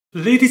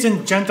Ladies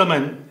and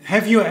gentlemen,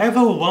 have you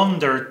ever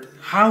wondered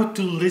how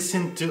to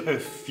listen to a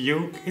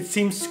fugue? It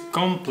seems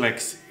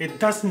complex. It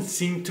doesn't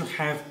seem to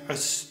have a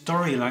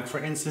story, like for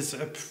instance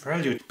a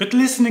prelude. But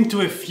listening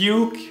to a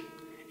fugue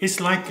is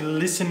like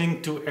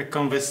listening to a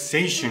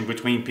conversation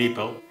between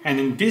people. And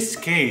in this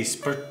case,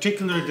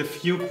 particularly the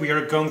fugue we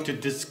are going to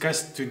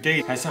discuss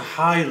today has a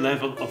high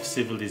level of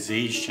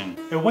civilization.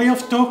 A way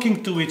of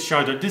talking to each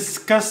other,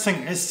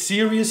 discussing a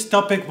serious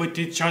topic with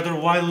each other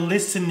while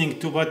listening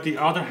to what the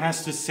other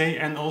has to say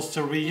and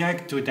also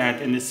react to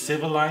that in a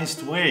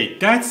civilized way.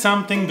 That's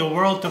something the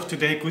world of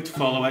today could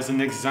follow as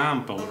an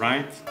example,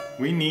 right?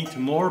 We need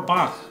more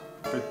Bach.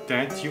 But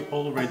that you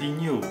already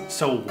knew.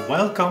 So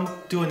welcome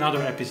to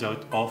another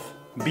episode of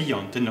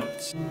Beyond the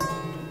Notes.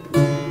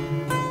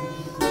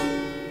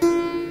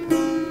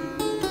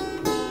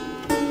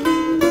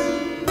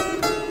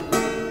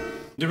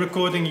 The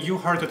recording you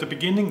heard at the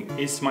beginning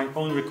is my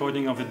own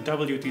recording of the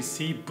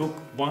WTC Book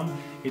 1.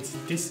 It's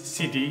this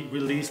CD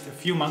released a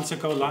few months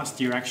ago, last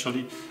year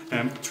actually.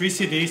 3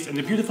 CDs in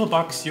a beautiful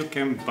box. You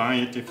can buy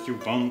it if you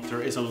want.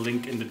 There is a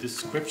link in the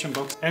description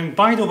box. And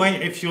by the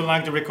way, if you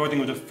like the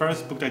recording of the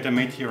first book that I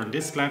made here on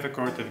this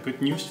clavichord, I have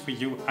good news for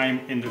you. I'm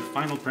in the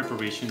final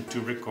preparation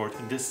to record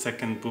the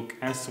second book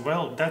as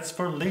well. That's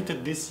for later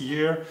this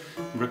year.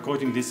 I'm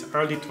recording this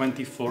early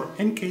 24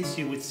 in case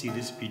you would see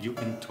this video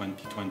in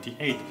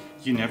 2028.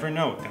 You never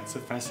know, that's a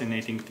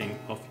fascinating thing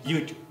of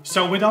YouTube.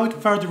 So without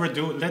further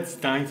ado, let's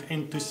dive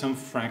into some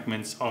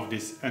fragments of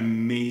this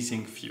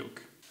amazing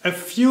fugue. A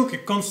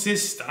fugue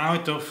consists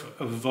out of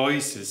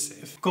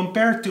voices.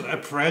 Compared to a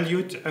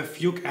prelude, a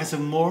fugue has a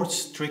more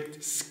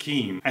strict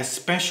scheme,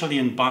 especially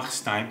in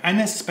Bach's time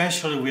and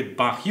especially with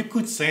Bach. You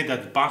could say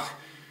that Bach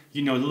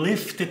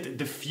lifted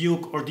the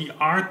fugue or the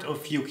art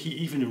of fugue. He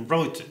even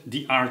wrote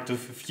the art of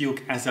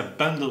fugue as a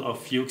bundle of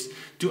fugues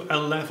to a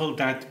level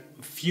that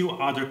few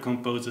other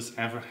composers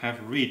ever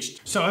have reached.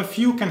 So a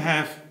fugue can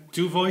have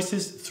 2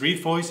 voices, 3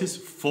 voices,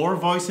 4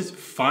 voices,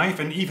 5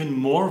 and even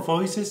more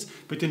voices,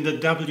 but in the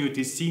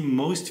WTC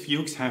most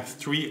fugues have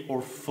 3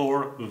 or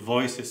 4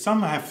 voices.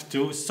 Some have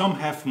 2, some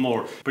have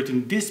more, but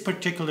in this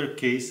particular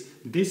case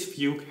this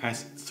fugue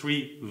has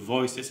 3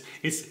 voices.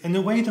 It's in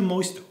a way the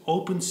most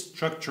open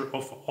structure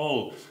of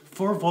all.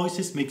 4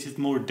 voices makes it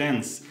more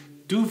dense.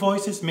 2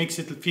 voices makes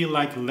it feel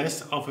like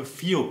less of a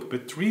fugue,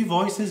 but 3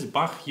 voices,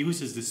 Bach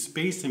uses the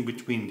space in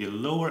between the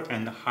lower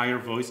and the higher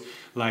voice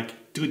like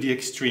to the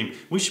extreme,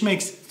 which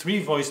makes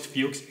 3-voiced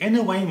fugues in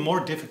a way more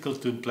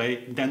difficult to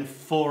play than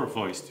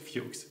 4-voiced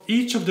fugues.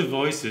 Each of the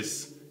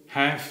voices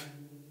have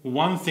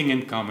one thing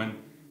in common.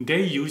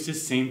 They use the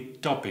same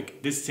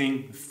topic, the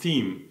same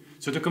theme.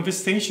 So the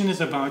conversation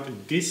is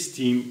about this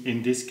theme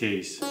in this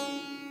case.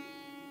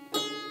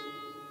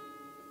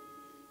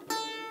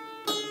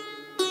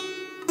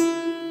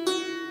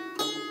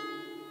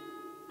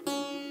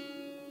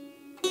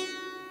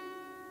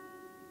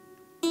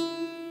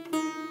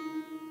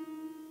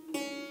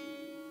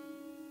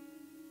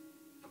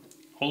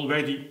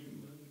 Already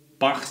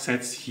Bach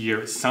sets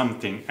here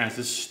something as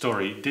a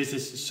story. This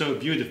is so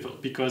beautiful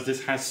because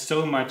this has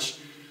so much,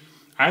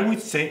 I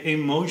would say,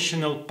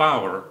 emotional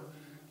power.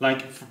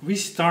 Like we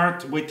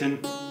start with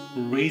an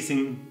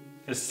raising,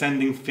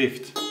 ascending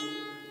fifth.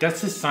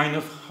 That's a sign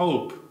of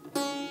hope.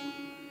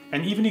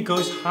 And even he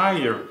goes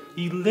higher.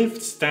 He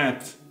lifts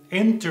that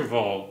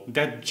interval,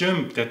 that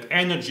jump, that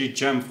energy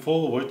jump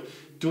forward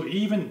to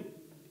even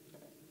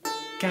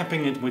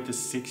capping it with a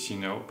 6,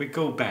 we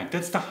go back.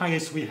 That's the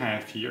highest we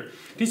have here.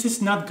 This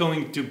is not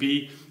going to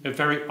be a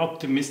very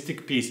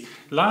optimistic piece.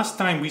 Last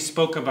time we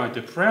spoke about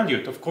the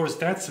prelude. Of course,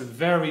 that's a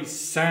very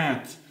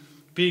sad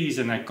piece,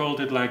 and I called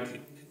it like,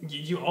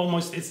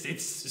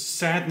 it's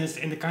sadness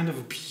in a kind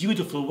of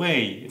beautiful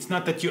way. It's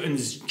not that you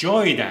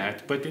enjoy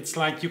that, but it's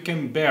like you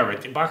can bear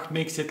it. Bach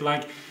makes it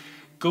like,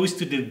 goes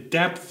to the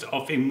depth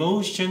of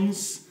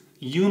emotions,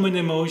 human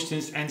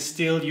emotions, and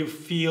still you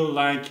feel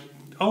like,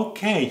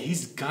 okay,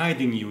 he's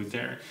guiding you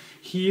there.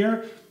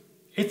 Here,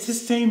 it's the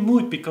same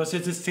mood because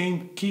it's the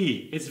same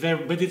key.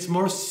 But it's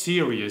more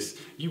serious.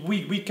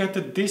 We get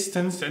a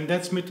distance, and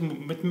that's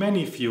with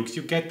many fugues.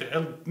 You get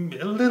a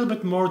little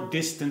bit more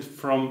distant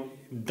from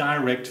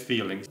direct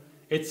feelings.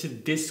 It's a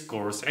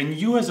discourse, and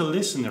you as a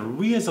listener,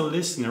 we as a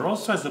listener,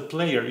 also as a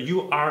player,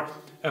 you are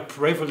a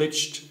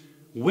privileged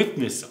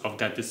witness of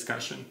that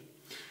discussion.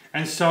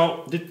 And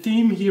so the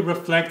theme here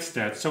reflects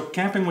that. So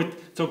capping with,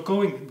 so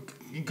going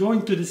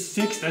to the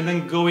 6th and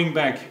then going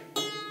back.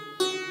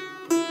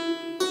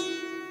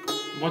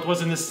 What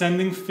was an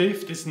ascending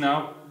 5th is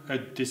now a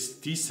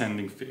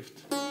descending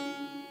 5th.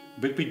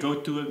 But we go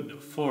to a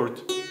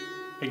 4th.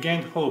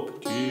 Again,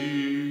 hope.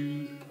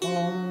 And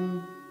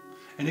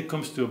it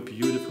comes to a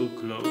beautiful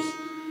close.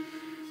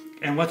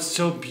 And what's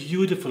so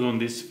beautiful on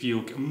this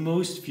fugue,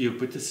 most fugue,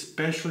 but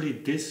especially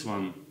this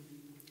one,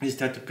 is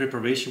that the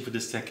preparation for the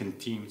second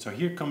theme. So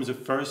here comes the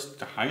first,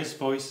 the highest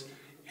voice,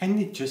 and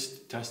it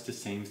just does the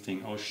same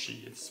thing. Oh,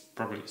 it's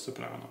probably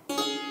soprano.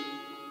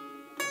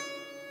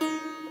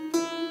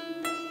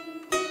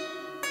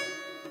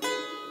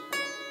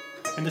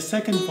 And the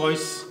second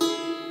voice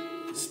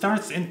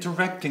starts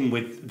interacting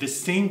with the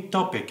same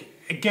topic.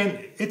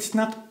 Again, it's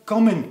not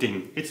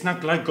commenting, it's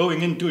not like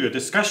going into a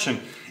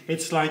discussion.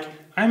 It's like,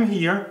 I'm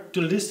here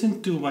to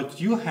listen to what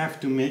you have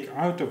to make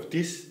out of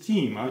this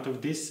theme, out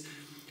of this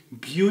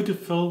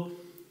beautiful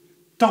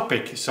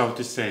topic, so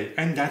to say.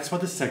 And that's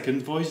what the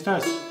second voice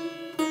does.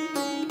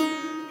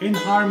 In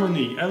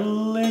harmony, a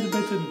little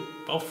bit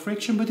of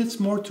friction, but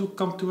it's more to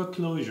come to a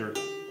closure.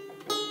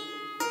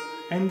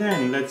 And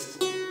then let's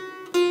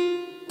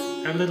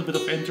a little bit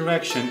of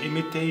interaction,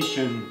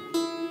 imitation,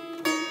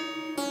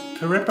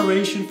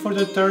 preparation for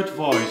the third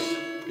voice.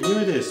 Here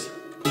it is.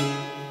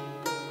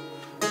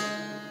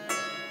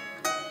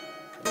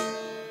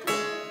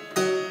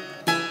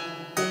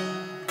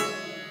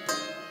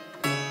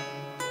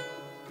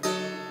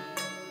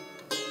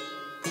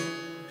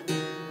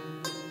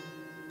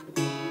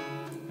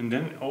 And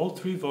then all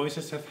three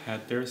voices have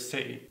had their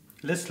say.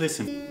 Let's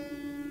listen.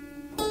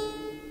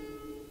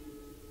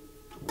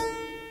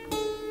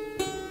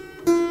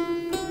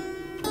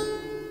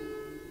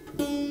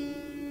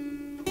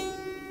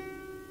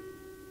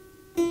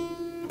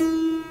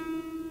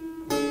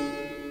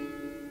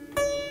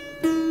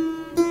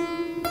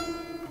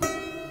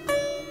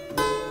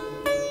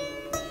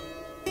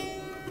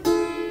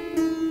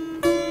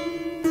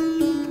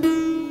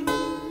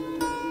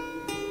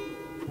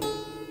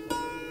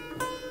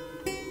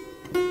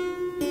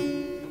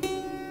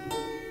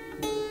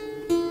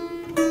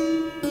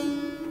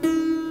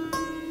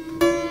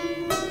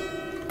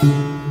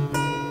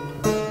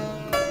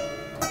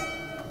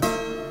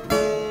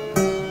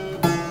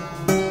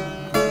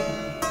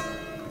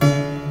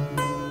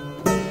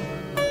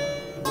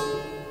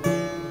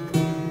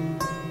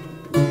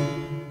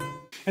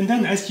 And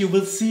then, as you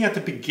will see at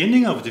the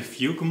beginning of the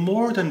fugue,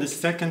 more than the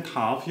second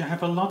half, you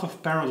have a lot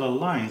of parallel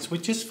lines,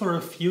 which is for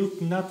a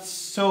fugue not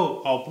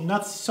so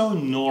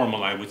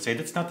normal, I would say.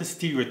 That's not the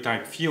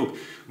stereotype fugue,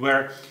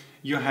 where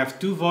you have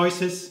two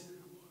voices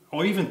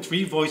or even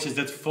three voices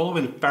that follow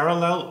in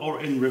parallel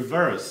or in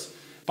reverse.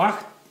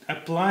 Bach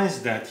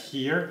applies that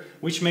here,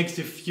 which makes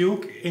the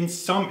fugue in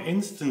some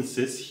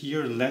instances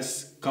here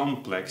less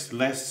complex,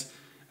 less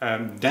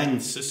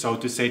dense, so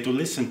to say, to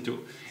listen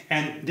to.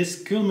 And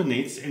this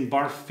culminates in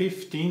bar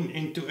 15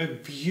 into a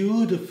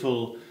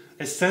beautiful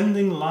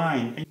ascending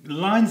line. And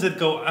lines that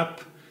go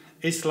up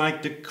is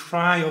like the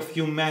cry of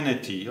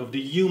humanity, of the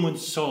human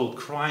soul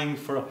crying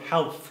for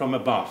help from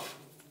above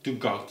to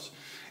God.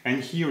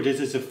 And here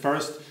this is the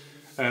first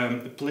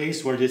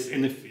place where this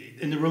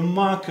in a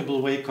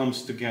remarkable way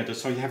comes together.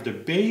 So you have the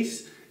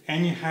bass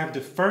and you have the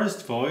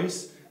first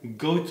voice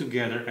go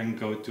together and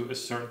go to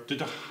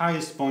the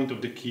highest point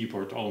of the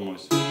keyboard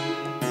almost.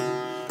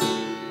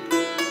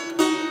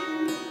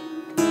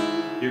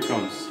 Here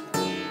comes.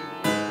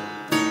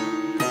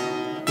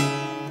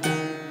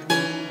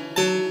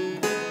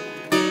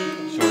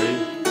 Sorry.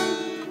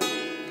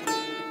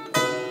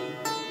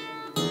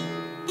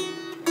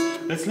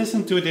 Let's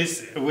listen to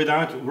this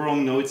without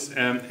wrong notes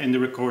in the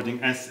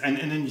recording and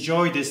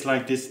enjoy this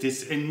like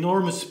this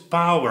enormous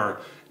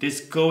power,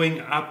 this going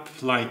up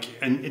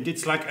and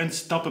it's like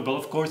unstoppable.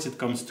 Of course it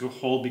comes to a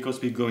halt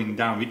because we're going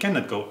down. We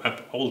cannot go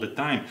up all the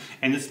time,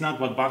 and it's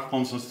not what Bach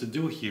wants us to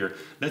do here.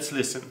 Let's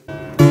listen.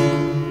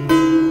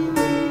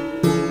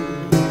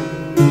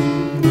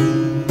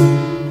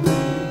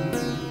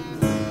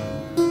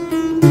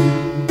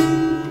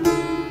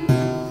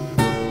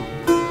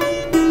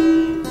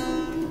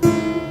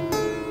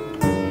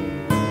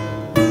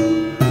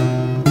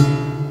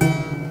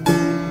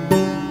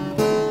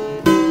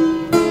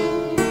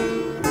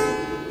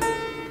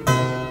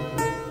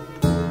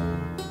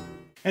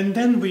 And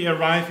then we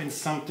arrive in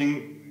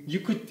something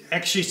you could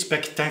actually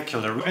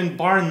spectacular. In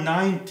bar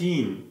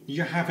 19,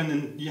 you have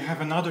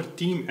another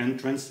theme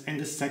entrance in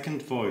the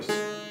second voice.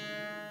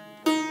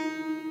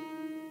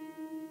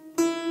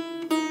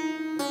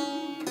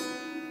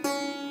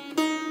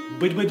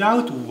 But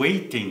without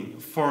waiting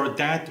for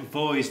that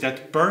voice,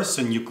 that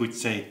person, you could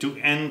say, to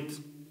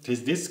end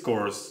his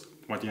discourse,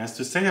 what he has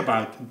to say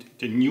about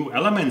the new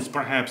elements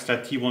perhaps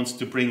that he wants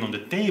to bring on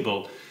the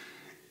table.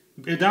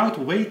 Without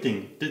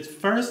waiting, the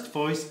first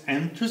voice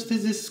enters the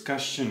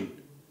discussion.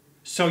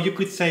 So you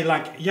could say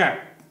like, yeah,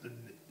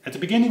 at the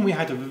beginning we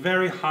had a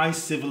very high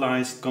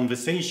civilized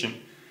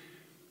conversation.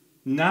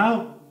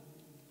 Now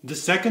the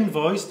second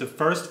voice, the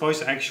first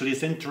voice actually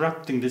is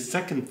interrupting the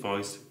second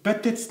voice,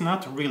 but it's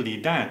not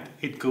really that.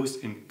 It goes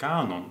in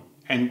canon.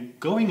 And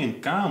going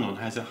in canon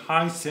has a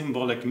high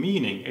symbolic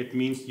meaning. It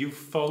means you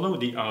follow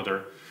the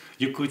other.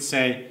 You could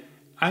say,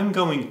 I'm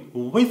going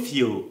with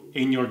you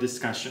in your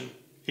discussion,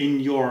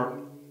 in your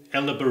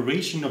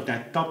elaboration of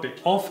that topic.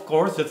 Of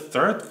course, the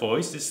third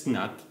voice is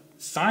not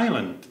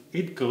silent.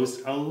 It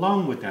goes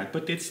along with that.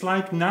 But it's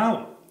like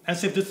now,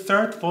 as if the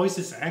third voice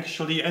is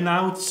actually an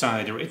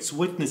outsider. It's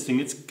witnessing,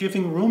 it's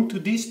giving room to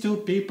these two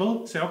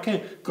people. Say,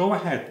 okay, go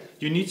ahead.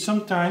 You need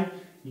some time.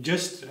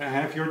 Just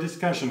have your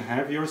discussion,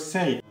 have your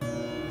say.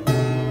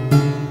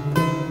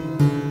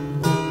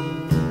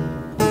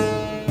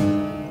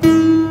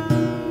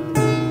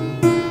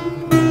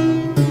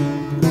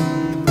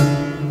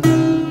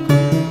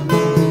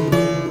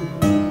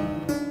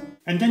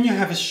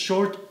 have a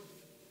short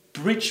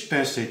bridge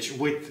passage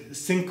with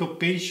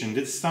syncopation.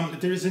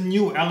 There is a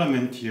new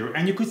element here,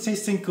 and you could say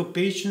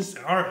syncopations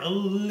are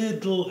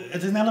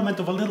it's an element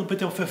of a little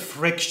bit of a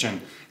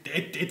friction.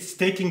 It's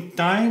taking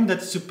time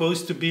that's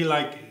supposed to be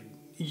like,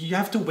 you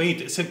have to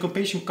wait.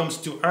 Syncopation comes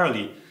too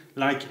early.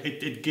 Like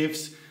it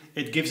gives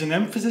an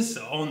emphasis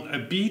on a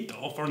beat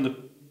or on the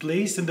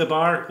place in the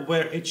bar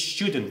where it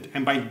shouldn't.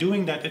 And by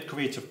doing that, it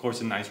creates, of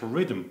course, a nicer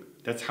rhythm.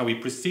 That's how we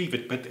perceive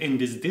it. But in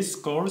this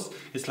discourse,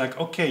 it's like,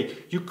 okay,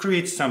 you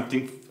create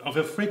something of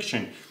a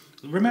friction.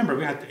 Remember,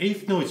 we had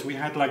eighth notes, we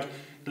had like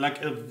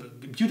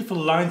beautiful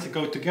lines that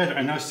go together,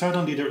 and now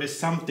suddenly there is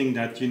something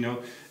that, you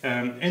know,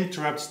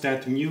 interrupts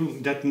that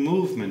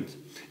movement.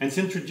 And it's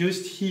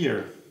introduced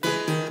here.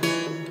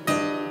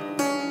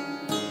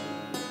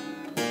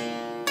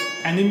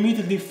 And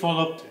immediately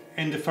followed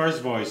in the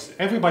first voice.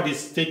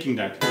 Everybody's taking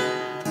that.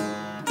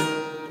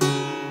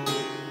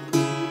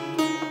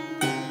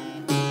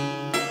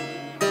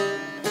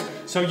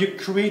 So you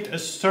create a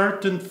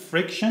certain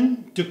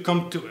friction to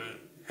come to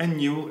a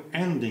new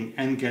ending.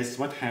 And guess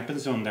what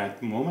happens on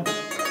that moment?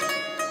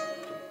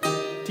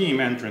 Theme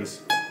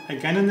entrance.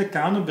 Again in the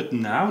canon, but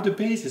now the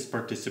bass is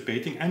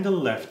participating and the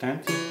left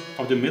hand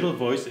of the middle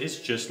voice is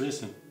just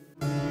listen.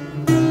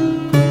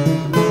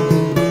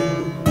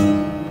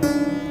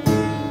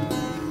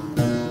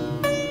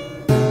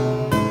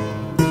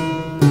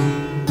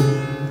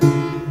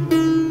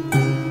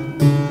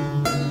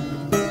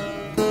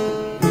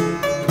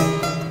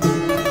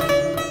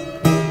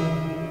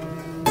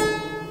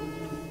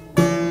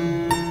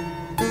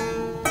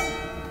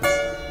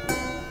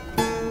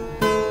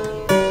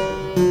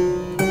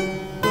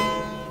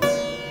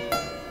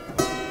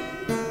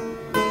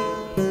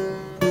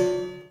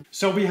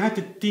 So we had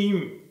the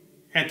theme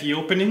at the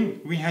opening,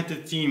 we had the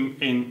theme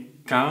in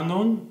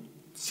canon,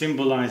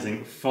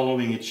 symbolizing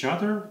following each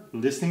other,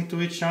 listening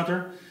to each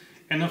other.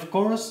 And of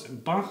course,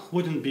 Bach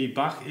wouldn't be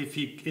Bach if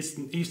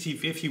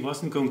he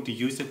wasn't going to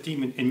use the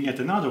theme in yet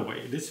another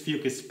way. This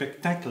fugue is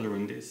spectacular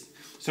in this.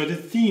 So the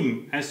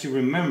theme, as you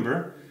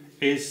remember,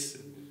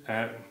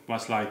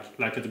 was like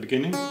at the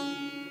beginning,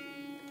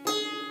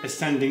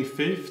 ascending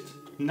fifth.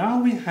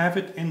 Now we have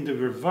it in the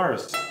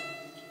reverse.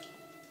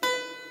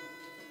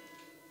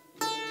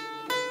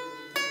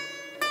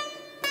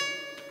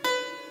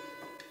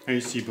 Hey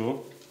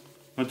Sibo,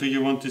 what do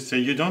you want to say?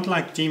 You don't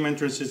like theme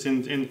entrances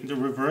in the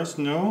reverse?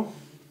 No?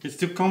 It's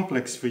too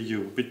complex for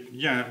you. But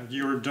yeah,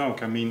 you're a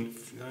dog. I mean,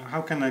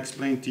 how can I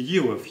explain to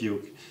you a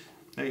fugue?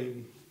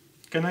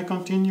 Can I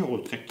continue?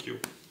 Oh, thank you.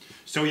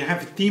 So you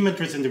have a theme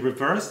entrance in the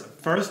reverse.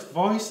 First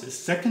voice,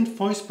 second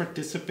voice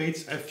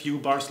participates a few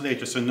bars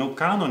later. So no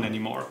canon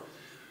anymore.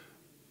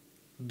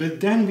 But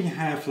then we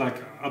have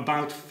like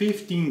about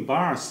 15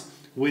 bars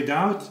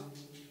without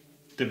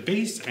the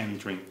bass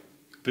entering.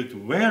 But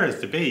where is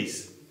the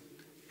bass?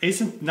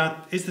 Isn't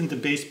the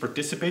bass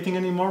participating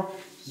anymore?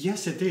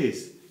 Yes, it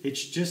is.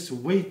 It's just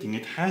waiting.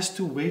 It has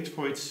to wait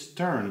for its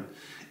turn.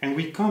 And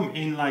we come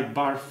in like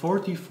bar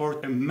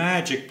 44, a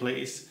magic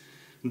place.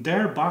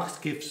 There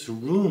Bach gives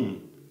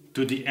room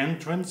to the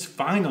entrance,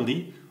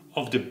 finally,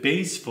 of the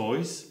bass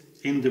voice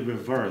in the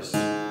reverse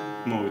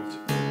mode.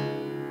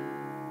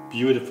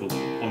 Beautiful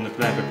on the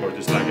clavichord.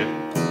 It's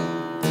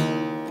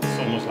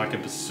almost like a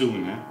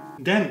bassoon, eh?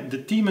 Then the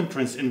theme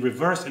entrance in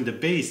reverse in the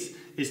bass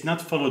is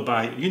not followed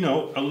by, you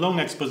know, a long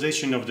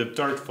exposition of the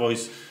third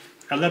voice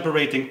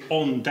elaborating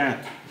on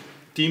that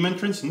theme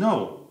entrance.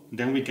 No,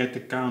 then we get the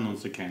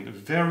canons again, a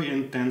very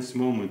intense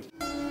moment.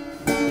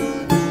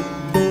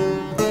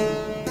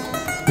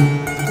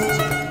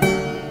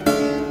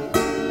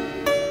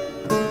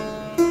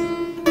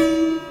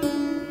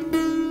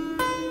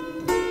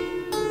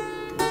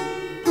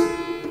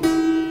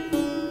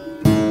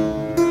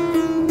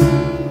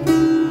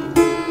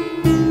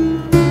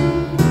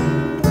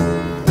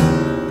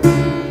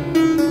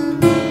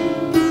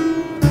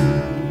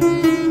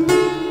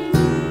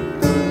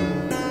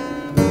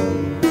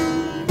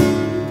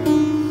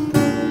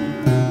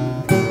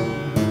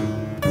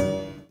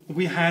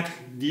 We had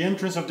the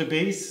entrance of the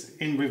bass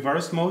in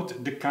reverse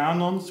mode, the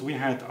canons, we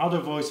had other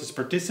voices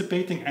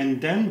participating,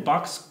 and then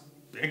Bach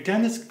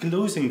again is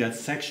closing that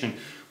section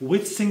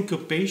with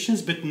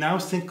syncopations, but now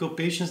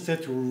syncopations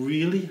that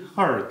really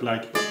hurt.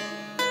 Like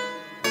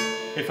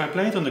if I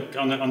play it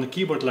on the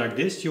keyboard like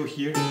this, you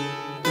hear.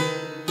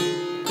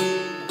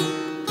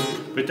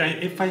 But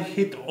if I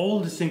hit all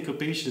the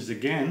syncopations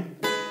again,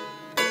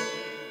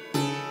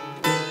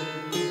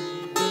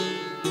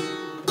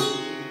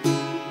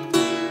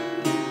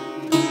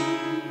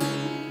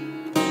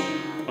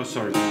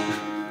 sorry,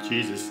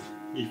 Jesus,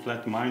 E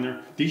flat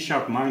minor, D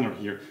sharp minor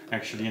here,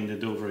 actually in the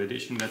Dover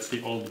edition. That's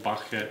the old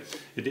Bach.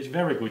 It is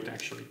very good,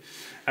 actually.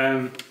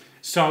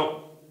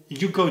 So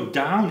you go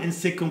down in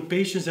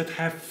syncopations that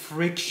have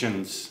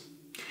frictions,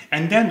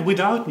 and then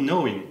without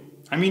knowing,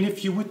 I mean,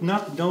 if you would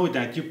not know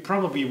that, you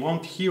probably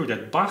won't hear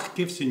that. Bach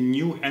gives a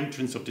new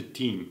entrance of the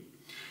theme,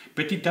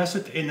 but he does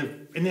it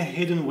in a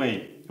hidden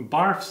way.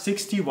 Bar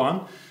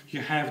 61,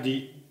 you have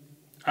the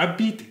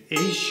upbeat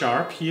A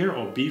sharp here,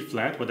 or B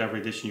flat, whatever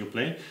edition you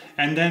play,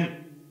 and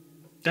then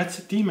that's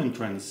a theme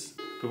entrance.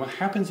 But what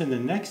happens in the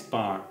next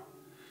bar?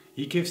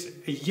 He gives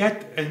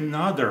yet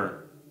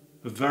another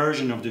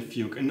version of the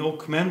fugue, an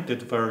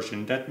augmented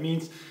version. That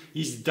means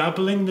he's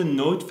doubling the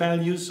note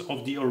values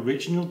of the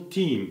original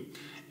theme.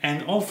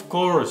 And of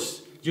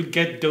course, you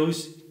get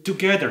those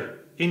together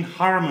in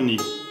harmony.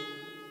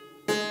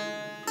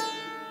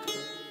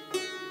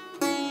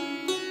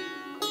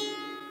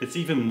 It's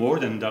even more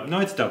than no,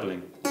 it's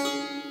doubling.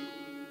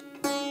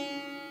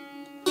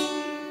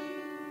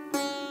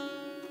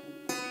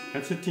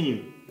 That's a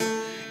theme.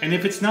 And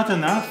if it's not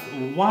enough,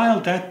 while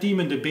that theme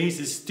in the bass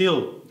is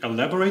still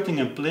elaborating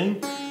and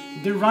playing,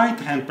 the right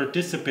hand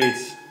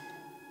participates.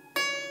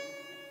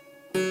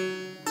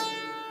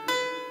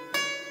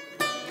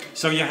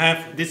 So you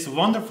have this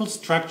wonderful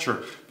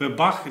structure where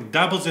Bach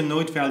doubles the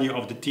note value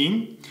of the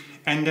theme,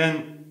 and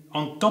then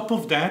on top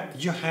of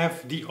that you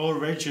have the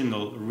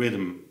original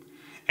rhythm.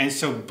 And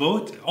so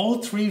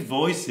all three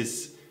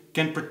voices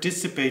can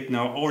participate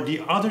now, or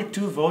the other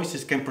two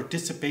voices can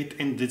participate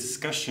in the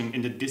discussion,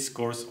 in the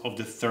discourse of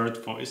the third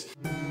voice.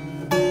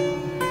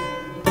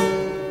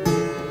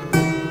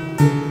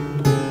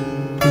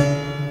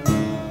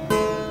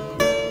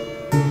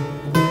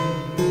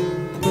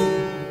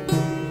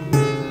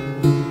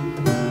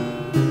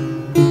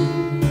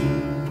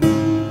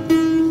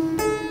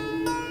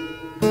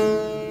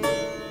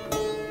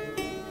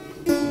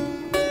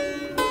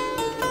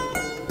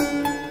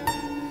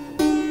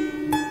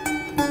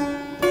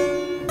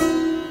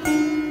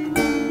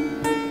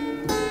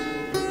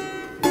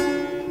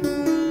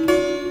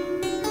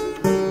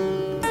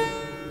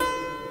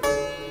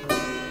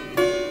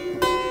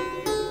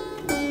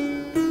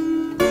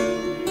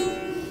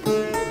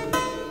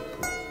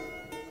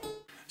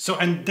 So,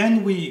 and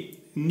then we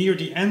near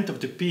the end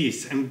of the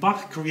piece, and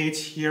Bach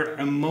creates here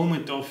a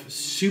moment of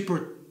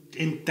super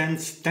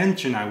intense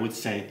tension, I would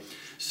say.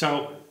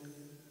 So,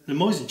 the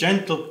most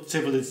gentle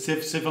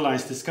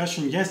civilized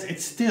discussion, yes,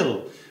 it's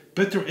still,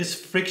 but there is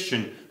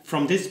friction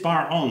from this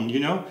bar on, you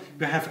know.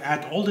 We have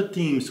had all the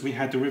themes, we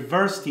had the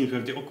reverse themes, we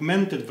have the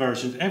augmented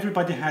versions,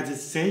 everybody had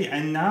his say,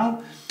 and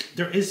now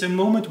there is a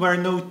moment where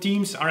no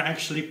themes are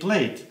actually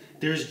played.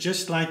 There's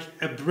just like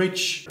a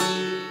bridge.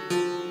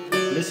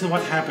 Listen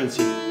what happens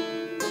here.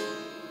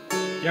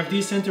 You have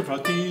these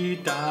intervals.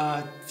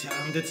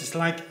 It's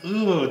like,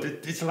 ooh,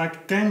 it's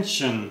like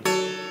tension.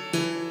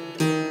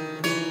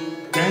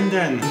 And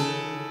then,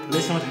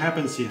 listen what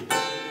happens here.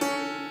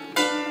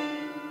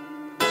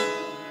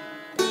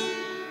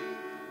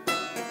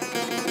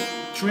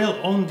 Trill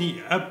on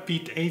the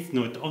upbeat 8th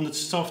note, on the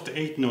soft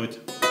 8th note.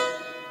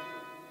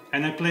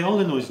 And I play all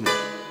the notes now.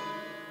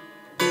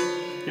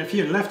 You have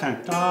here left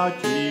hand.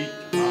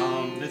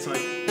 It's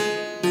like,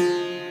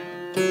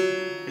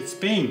 it's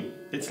pain.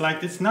 It's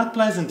like, it's not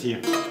pleasant here.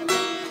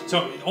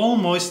 So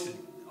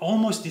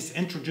almost these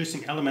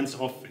introducing elements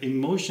of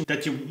emotion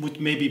that you would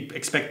maybe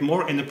expect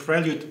more in a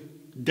prelude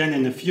than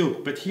in a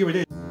fugue, but here it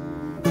is.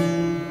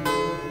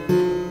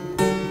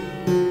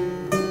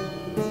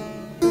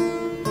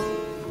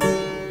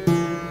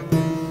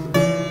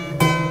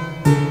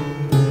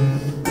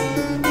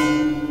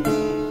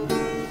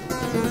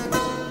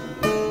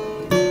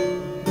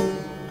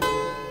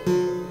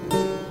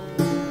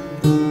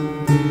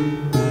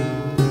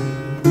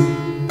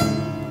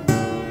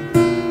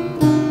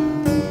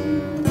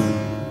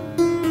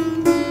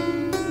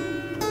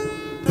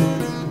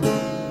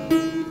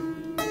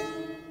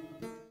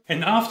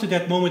 And after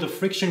that moment of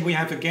friction, we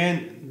have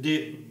again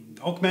the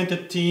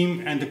augmented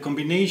theme and the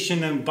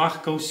combination, and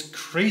Bach goes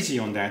crazy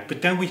on that.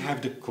 But then we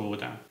have the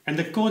coda. And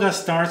the coda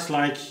starts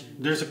like,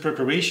 there's a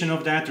preparation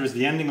of that, there's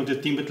the ending of the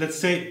theme. But let's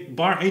say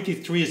bar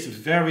 83 is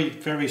very,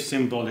 very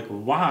symbolic.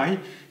 Why?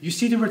 You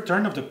see the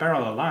return of the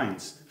parallel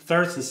lines.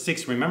 Thirds and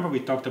sixths, remember we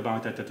talked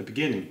about that at the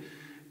beginning.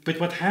 But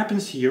what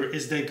happens here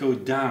is they go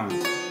down.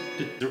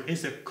 There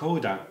is a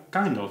coda,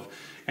 kind of.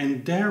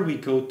 And there we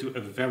go to a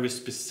very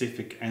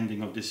specific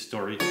ending of this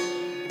story.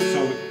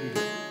 So,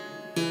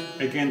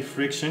 again,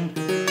 friction.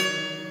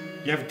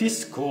 You have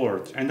this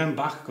chord, and then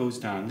Bach goes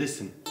down.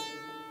 Listen.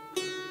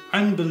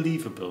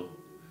 Unbelievable.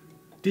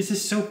 This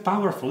is so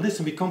powerful.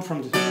 Listen, we come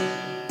from the...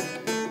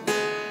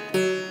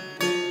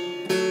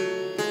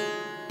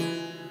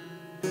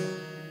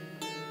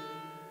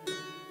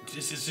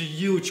 This is a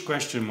huge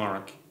question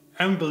mark.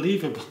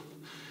 Unbelievable.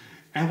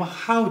 And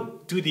how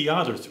do the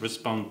others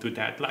respond to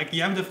that? Like,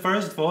 you have the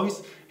first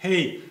voice,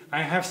 hey,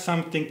 I have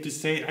something to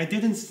say. I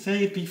didn't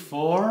say it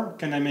before.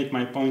 Can I make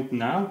my point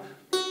now?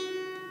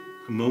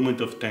 A moment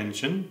of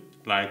tension,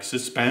 like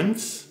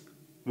suspense.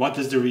 What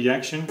is the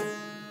reaction?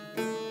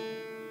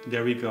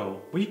 There we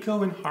go. We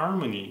go in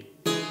harmony.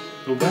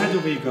 But where do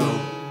we go?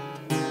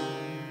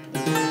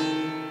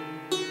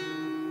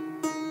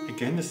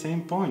 Again, the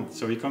same point.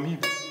 So we come here.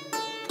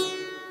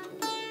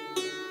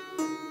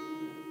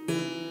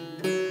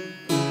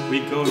 We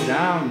go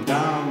down,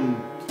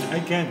 down,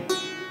 again.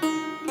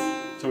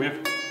 So we have...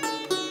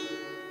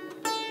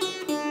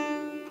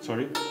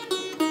 Sorry.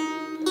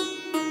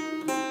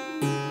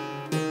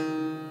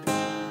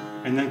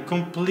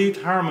 complete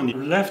harmony.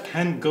 Left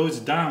hand goes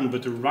down,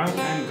 but the right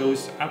hand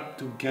goes up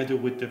together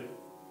with the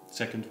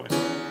second voice.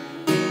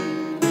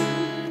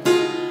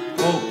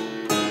 Oh,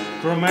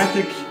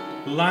 chromatic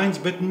lines,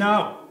 but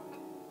now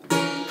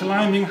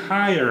climbing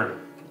higher,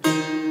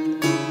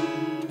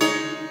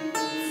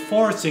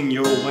 forcing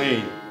your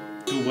way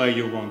to where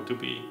you want to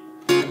be.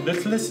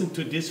 Let's listen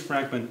to this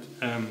fragment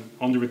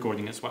on the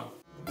recording as well.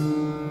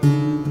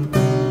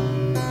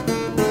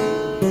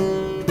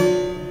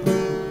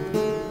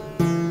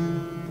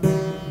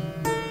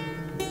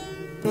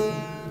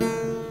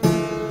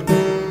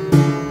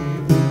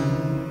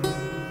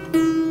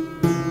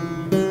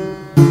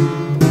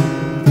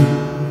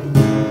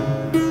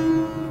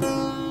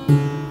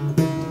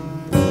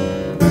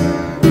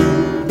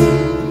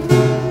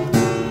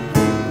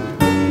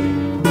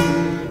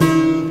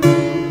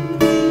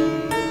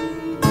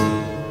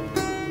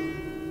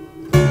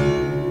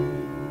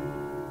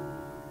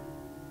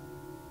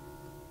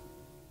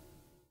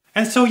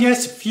 And so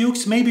yes,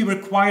 fugues maybe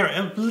require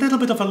a little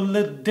bit of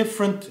a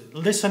different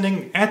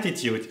listening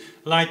attitude.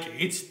 Like,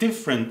 it's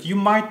different. You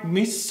might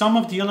miss some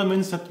of the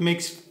elements that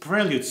makes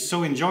preludes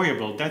so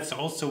enjoyable. That's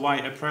also why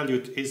a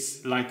prelude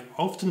is like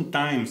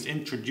oftentimes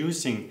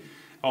introducing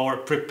or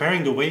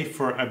preparing the way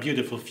for a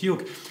beautiful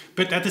fugue.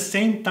 But at the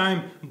same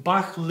time,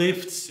 Bach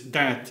lifts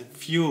that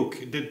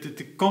fugue,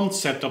 the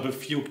concept of a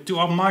fugue, to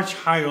a much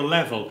higher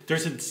level.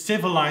 There's a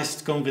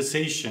civilized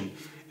conversation,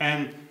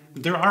 and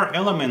there are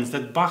elements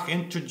that Bach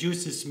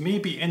introduces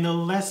maybe in a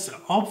less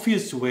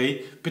obvious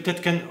way, but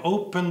that can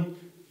open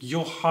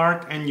your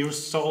heart and your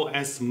soul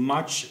as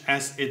much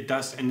as it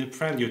does in the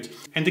prelude.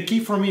 And the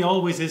key for me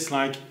always is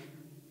like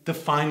the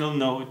final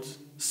note.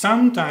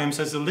 Sometimes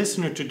as a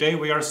listener today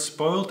we are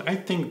spoiled, I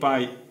think,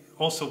 by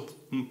also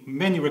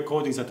many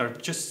recordings that are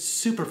just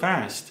super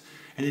fast,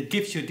 and it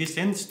gives you this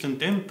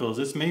instant impulse.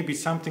 It's maybe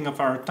something of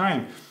our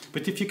time.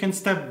 But if you can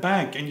step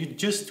back and you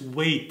just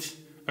wait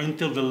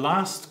until the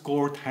last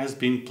chord has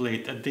been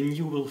played, and then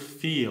you will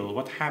feel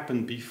what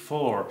happened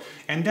before.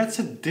 And that's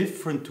a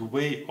different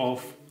way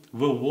of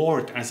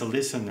reward as a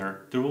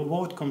listener. The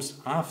reward comes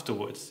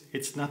afterwards.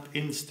 It's not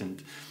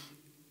instant.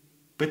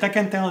 But I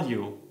can tell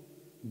you,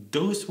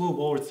 those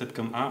rewards that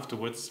come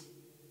afterwards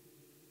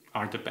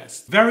are the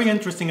best. Very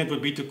interesting it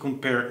would be to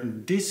compare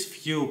this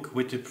fugue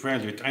with the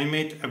prelude. I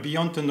made a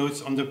Beyond the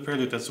Notes on the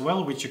prelude as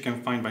well, which you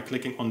can find by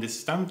clicking on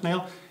this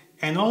thumbnail.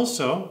 And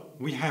also,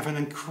 we have an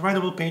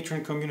incredible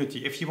Patreon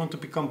community. If you want to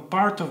become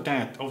part of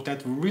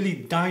that really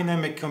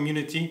dynamic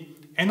community,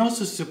 and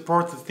also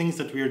support the things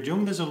that we are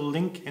doing, there's a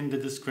link in the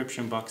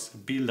description box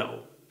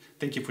below.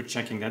 Thank you for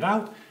checking that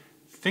out.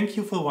 Thank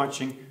you for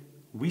watching.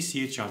 We see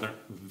each other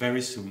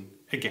very soon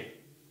again.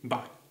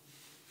 Bye.